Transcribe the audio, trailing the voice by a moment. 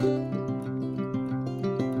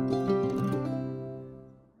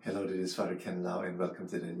is Father Ken Lau, and welcome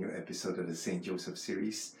to the new episode of the St. Joseph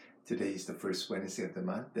series. Today is the first Wednesday of the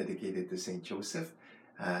month dedicated to St. Joseph.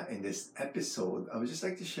 In this episode, I would just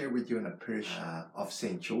like to share with you an apparition of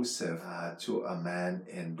St. Joseph to a man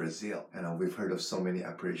in Brazil. We've heard of so many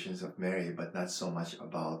apparitions of Mary, but not so much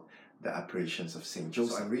about the apparitions of St.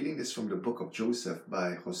 Joseph. So I'm reading this from the book of Joseph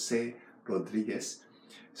by Jose Rodriguez.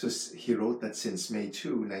 So he wrote that since May 2,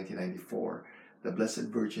 1994, the Blessed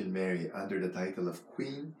Virgin Mary, under the title of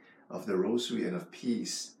Queen of the Rosary and of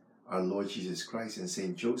Peace, our Lord Jesus Christ, and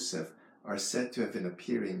Saint Joseph, are said to have been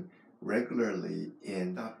appearing regularly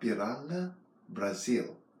in Piranga,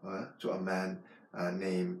 Brazil, to a man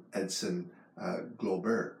named Edson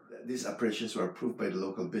Glober. These apparitions were approved by the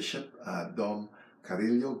local bishop, Dom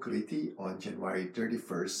Carillo Gritti, on January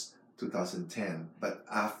 31st, 2010. But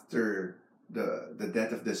after the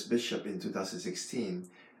death of this bishop in 2016,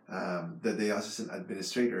 the diocesan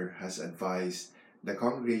administrator has advised the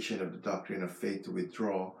Congregation of the Doctrine of Faith to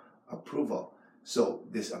withdraw approval. So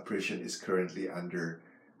this apparition is currently under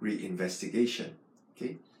reinvestigation.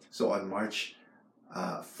 Okay, so on March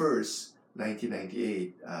 1st,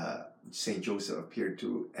 1998, Saint Joseph appeared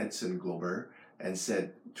to Edson Glober and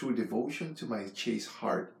said, "Through devotion to my chaste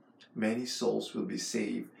heart, many souls will be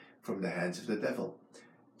saved from the hands of the devil.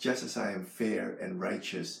 Just as I am fair and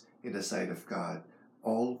righteous in the sight of God,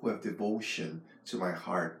 all who have devotion to my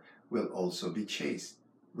heart will also be chaste,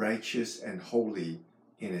 righteous and holy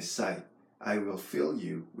in His sight. I will fill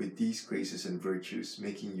you with these graces and virtues,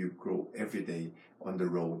 making you grow every day on the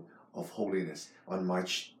road of holiness." On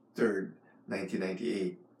March 3rd,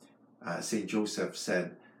 1998, St. Joseph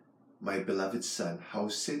said, "My beloved son, how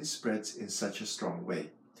sin spreads in such a strong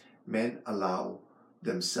way. Men allow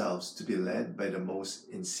themselves to be led by the most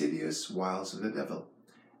insidious wiles of the devil.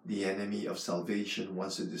 The enemy of salvation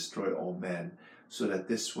wants to destroy all men, so that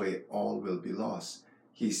this way all will be lost.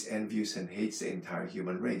 He is envious and hates the entire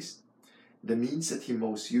human race. The means that he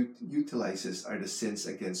most utilizes are the sins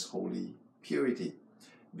against holy purity,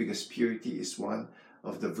 because purity is one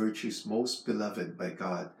of the virtues most beloved by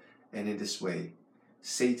God, and in this way,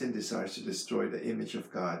 Satan desires to destroy the image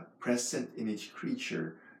of God present in each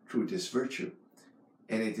creature through this virtue.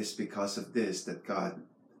 And it is because of this that God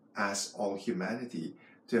asks all humanity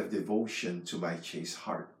to have devotion to my chaste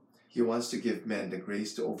heart. He wants to give men the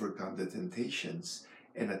grace to overcome the temptations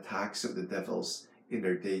and attacks of the devils in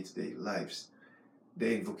their day-to-day lives.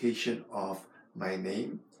 The invocation of my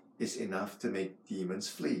name is enough to make demons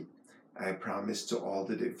flee. I promise to all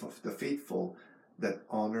the faithful that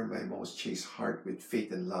honor my most chaste heart with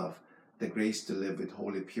faith and love, the grace to live with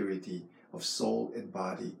holy purity of soul and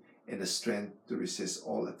body, and the strength to resist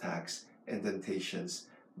all attacks and temptations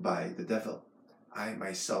by the devil. I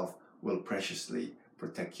myself will preciously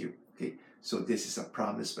protect you." Okay, so this is a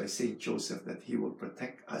promise by Saint Joseph that he will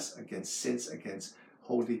protect us against sins, against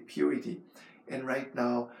holy purity. And right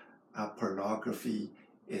now, pornography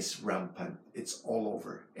is rampant. It's all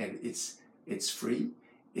over, and it's free.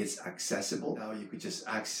 It's accessible. Now you could just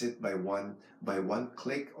access it by one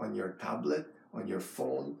click on your tablet, on your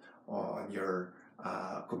phone, or on your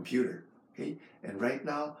computer. Okay, and right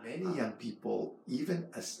now, many young people, even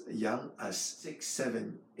as young as 6,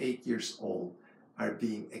 7, 8 years old, are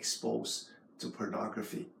being exposed to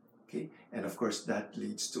pornography. Okay, and of course that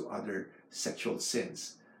leads to other sexual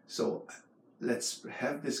sins. So let's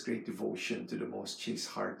have this great devotion to the most chaste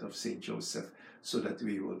heart of Saint Joseph, so that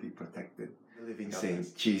we will be protected. Living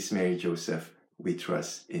Saint, Jesus, Mary, Joseph, we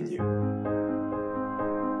trust in you.